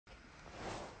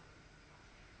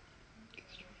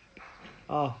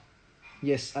Oh,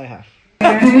 yes, I have.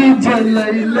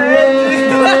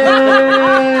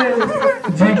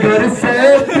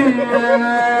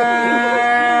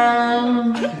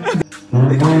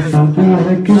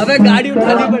 अबे गाड़ी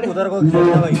उठानी पड़े उधर को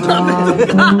भाई।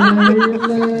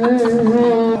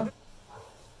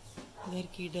 घर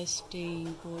की डस्टिंग,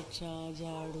 पोछा,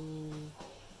 झाड़ू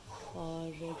और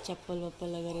चप्पल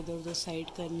वप्पल अगर इधर उधर साइड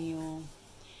करनी हो।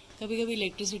 कभी कभी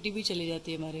इलेक्ट्रिसिटी भी चली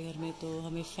जाती है हमारे घर में, तो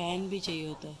हमें फ़ैन भी चाहिए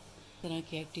होता है। इस तरह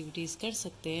की एक्टिविटीज़ कर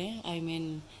सकते हैं। I mean,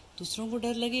 दूसरों को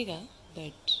डर लगेगा,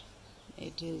 बट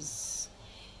इट इज़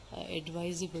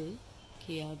एडवाइजेबल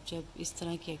कि आप जब इस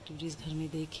तरह की एक्टिविटीज़ घर में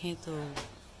देखें तो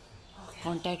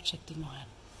contact Shakti Mohan.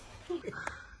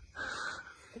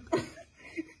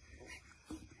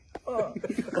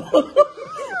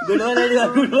 Good one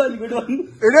good one good one.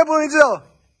 इधर पहुंच जाओ।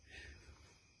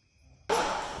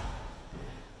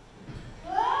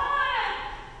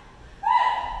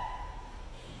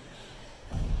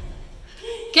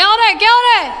 क्या हो रहा है, क्या हो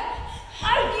रहा है?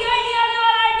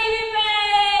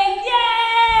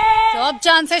 तो अब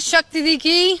चांस है शक्ति दी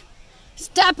की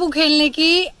स्टेपू खेलने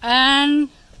की। And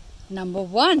number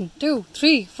 1 2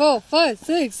 3 4 5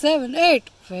 6 7 8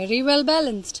 very well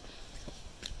balanced.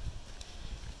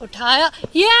 उठाया,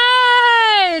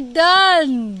 ये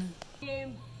done.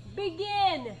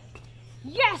 Begin.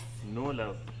 Yes. No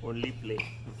love, only play.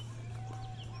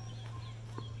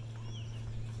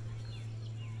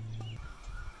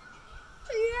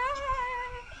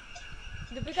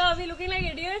 Deepika, are we looking like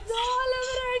idiots? So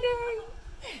liberating.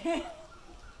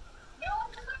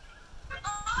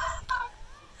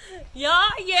 Yeah,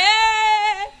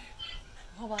 yeah.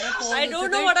 हमारा I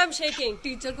don't know what I'm shaking.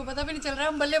 Teacher को पता भी नहीं चल रहा है,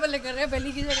 हम बल्ले बल्ले कर रहे हैं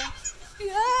बेली की जगह।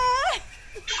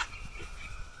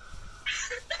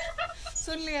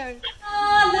 सुन लिया।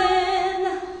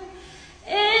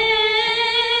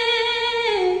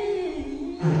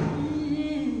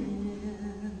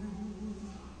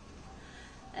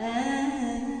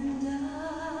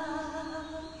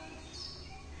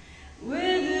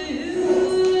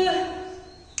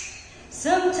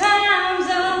 Sometimes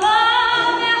I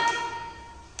love you,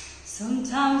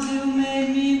 sometimes you make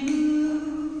me blue.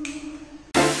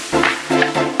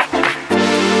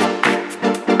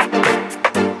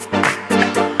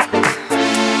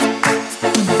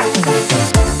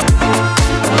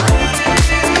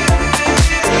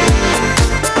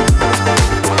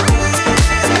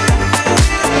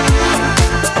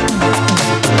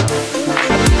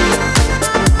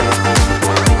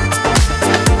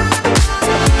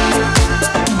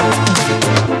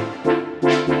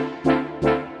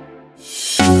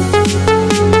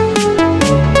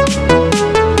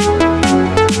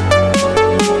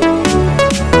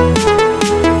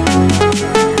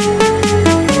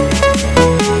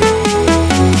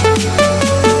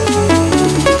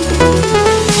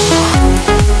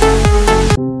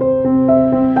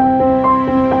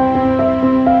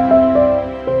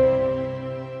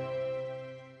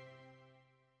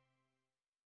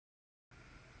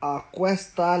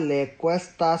 Cuesta, le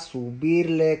cuesta, subir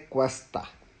le cuesta.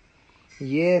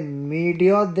 ये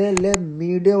मीडिया दे ले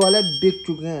मीडिया वाले बिक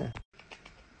चुके हैं।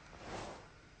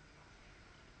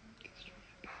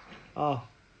 Oh,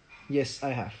 yes,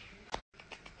 I have.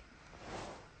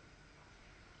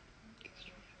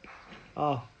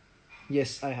 Oh,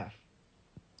 yes, I have.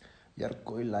 यार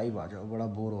कोई लाइव आ जाओ, बड़ा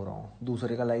बोर हो रहा हूँ।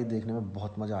 दूसरे का लाइव देखने में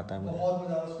बहुत मजा आता है मुझे। बहुत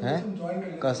मजा है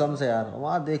कसम से यार।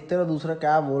 वहाँ देखते रहो दूसरा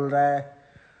क्या बोल रहा है।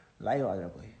 लाइव आ जाओ,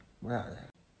 कोई मजा आ जाए।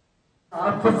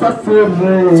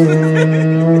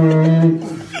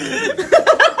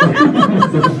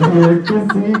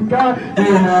 किसी का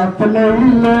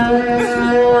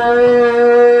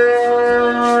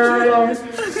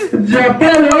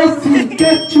जबरदस्ती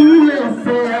के चूल्हे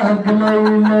से आग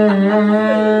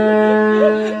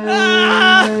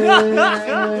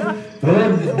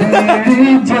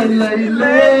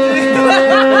जलैले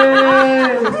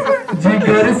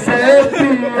जिगर से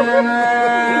पिया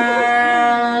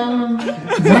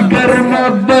जिगर में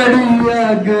बड़ी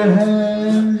आग है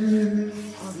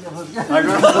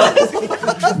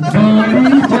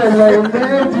बीड़ी जलैले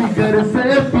जिगर से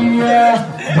पिया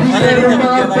जिगर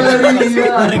में बड़ी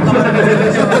आग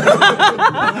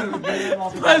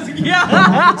फंस गया।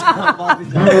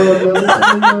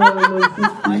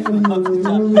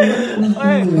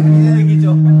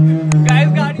 गाइस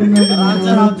गाड़ी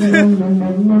आराम से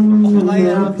भाई,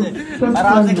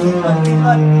 आराम से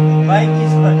भाई,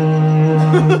 किस पर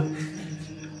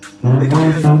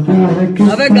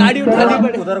अबे गाड़ी उठानी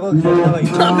पड़े उधर को भाई।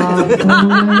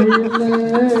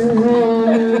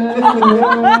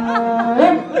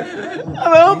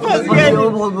 अबे वो फंस गया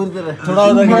बहुत बुरी तरह। थोड़ा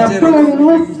उधर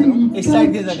खींचे इस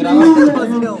साइड के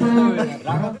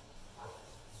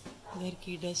घर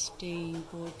की डस्टिंग,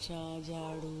 पोछा,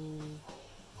 झाड़ू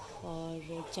और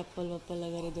चप्पल वप्पल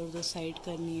अगर इधर उधर साइड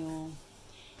करनी हो।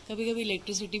 कभी कभी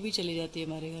इलेक्ट्रिसिटी भी चली जाती है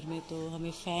हमारे घर में, तो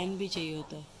हमें फ़ैन भी चाहिए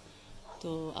होता है।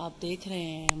 तो आप देख रहे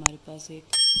हैं हमारे पास एक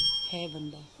है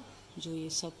बंदा जो ये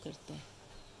सब करता है।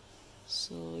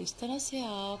 सो इस तरह से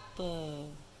आप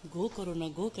गो करो ना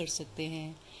गो कर सकते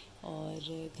हैं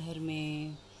और घर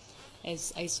में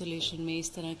आइसोलेशन में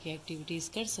इस तरह की एक्टिविटीज़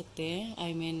कर सकते हैं।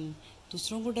 आई मीन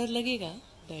दूसरों को डर लगेगा,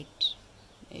 बट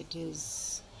इट इज़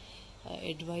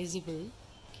एडवाइजेबल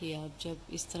कि आप जब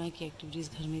इस तरह की एक्टिविटीज़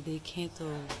घर में देखें तो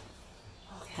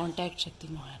कांटेक्ट शक्ति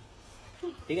मोहन।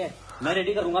 ठीक है, मैं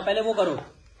रेडी करूंगा, पहले वो करो,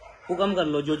 हुक्म कर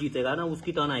लो, जो जीतेगा ना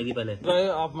उसकी टर्न आएगी पहले।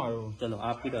 आप मारो। चलो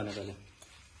आपकी टर्न है पहले।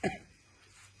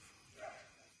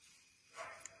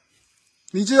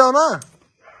 नीचे जाओ ना।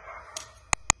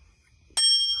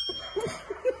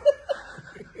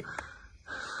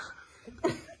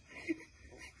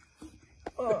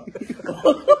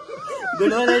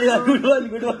 Good one good one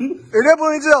good one. इधर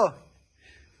पर नीचे जाओ।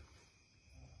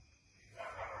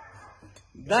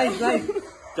 गाइस गाइस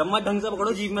चम्मच ढंग से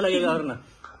पकड़ो, जीभ में लगेगा वरना।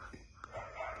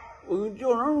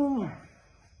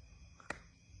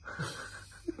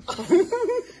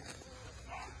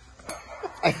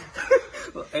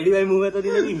 एडी भाई मुंह में तो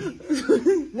नहीं लगी।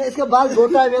 नहीं, इसका बाल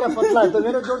छोटा है, मेरा पतला है, तो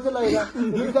मेरा जोर से लगेगा।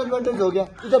 डिसएडवांटेज हो गया।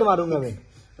 इधर मारूंगा मैं,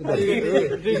 इधर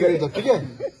ठीक है,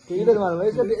 इधर मारूंगा।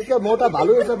 इसका मोटा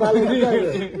भालू ऐसा बाल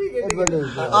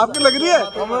एडवांटेज। आपकी लग रही है?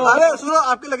 अरे सुनो,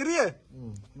 आपकी लग रही है?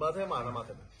 माथे मारो,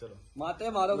 माथे पे चलो, माथे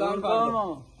मारो, गांड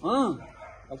मारो। हां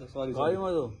अच्छा सॉरी भाई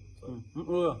मारो।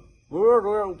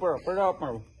 ऊपर पड़ा आप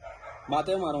मारो,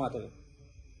 माथे मारो, माथे पे।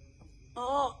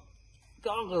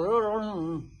 क्या कर रहे हो?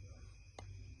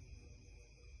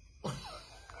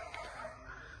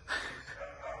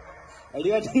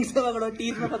 अड़िया ठीक से पकड़ो,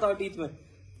 टीथ में फंसाओ, टीथ में।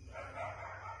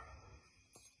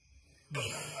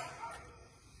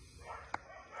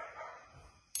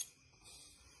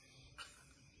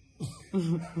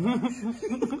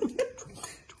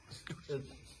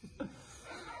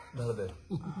 धर दे।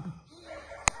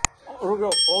 रुको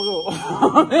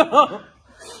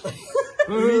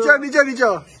नीचे नीचे नीचे।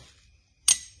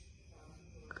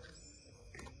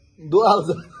 दो हाथ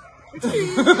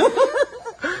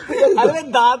अरे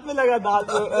दांत में लगा, दांत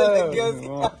में।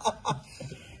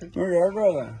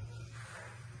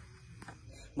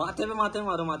 माथे पे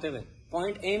मारो, माथे पे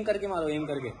पॉइंट एम करके मारो, एम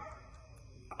करके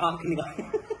आंख निकाल।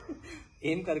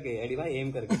 एम करके एडी भाई,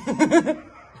 एम करके।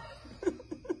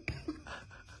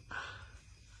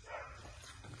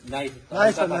 नाइस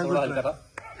नाइस, थोड़ा हल्का था।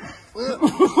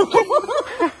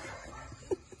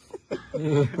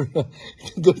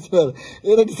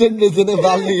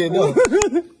 बाल नहीं है ना।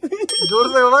 जोर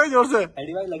से होगा, जोर से।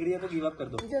 एडी भाई लग रही है तो गिव अप कर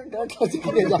दो।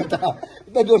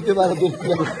 इतना जोर से मारा। देखो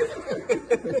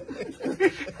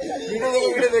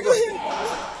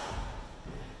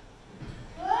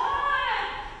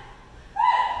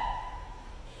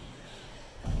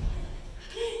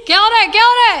क्या हो रहा है, क्या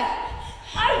हो रहा है?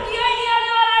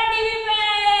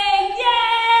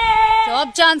 तो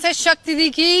अब चांस है शक्ति दी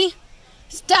की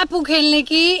स्टेपू खेलने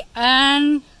की।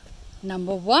 And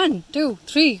number 1 2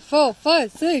 3 4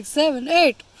 5 6 7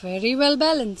 8 very well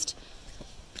balanced.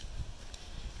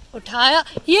 उठाया,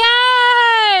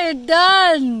 ये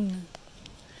डन।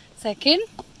 सेकंड,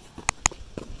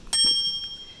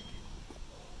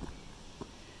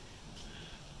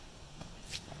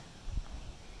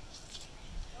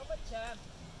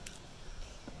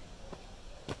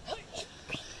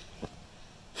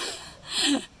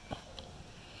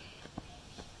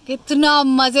 कितना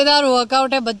मजेदार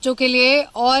वर्कआउट है बच्चों के लिए।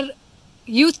 और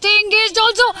you stay engaged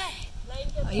also.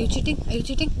 Are you cheating? Are you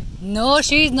cheating? No,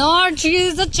 she is not, she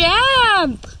is the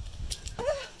champ.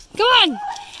 Come on.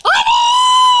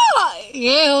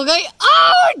 ये हो गई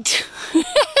out.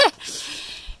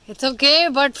 It's okay,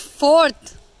 but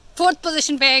fourth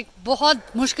position पे एक बहुत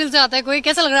मुश्किल से आता है कोई।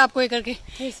 कैसा लग रहा है आपको ये करके?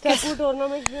 स्टेपू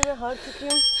टूर्नामेंट में मैं हार चुकी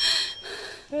हूँ।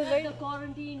 Let the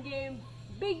quarantine game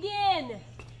begin.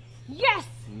 Yes.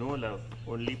 No love,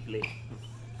 only play.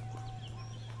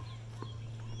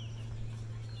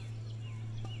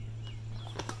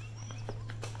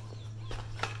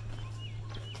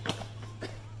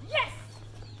 Yes.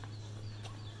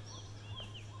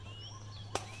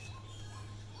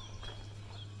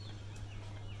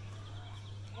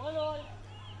 One all.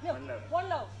 No, one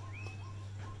love.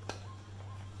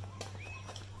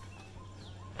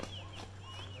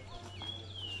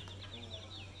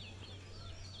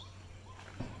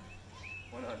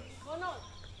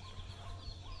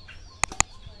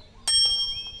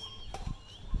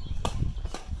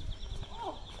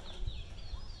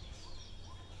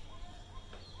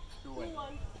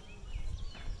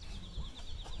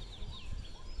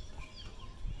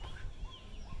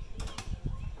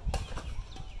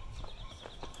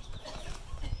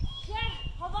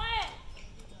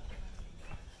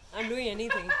 doing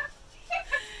anything.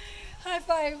 High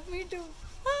five. Me too.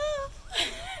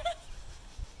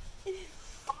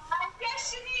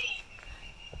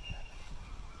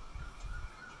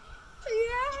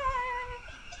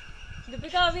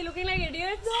 Deepika, are we looking like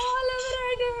idiots? No,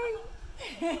 liberating.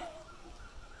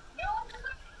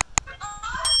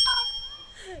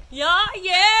 Yeah,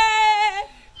 yeah.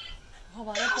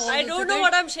 हमारा I don't know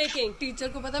what I'm shaking. Teacher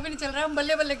को पता भी नहीं चल रहा है, हम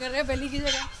बल्ले बल्ले कर रहे हैं बेली की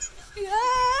जगह।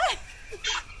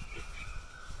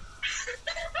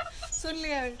 सुन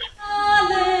लिया।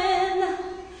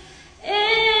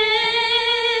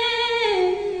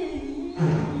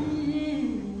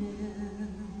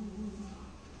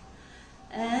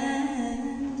 And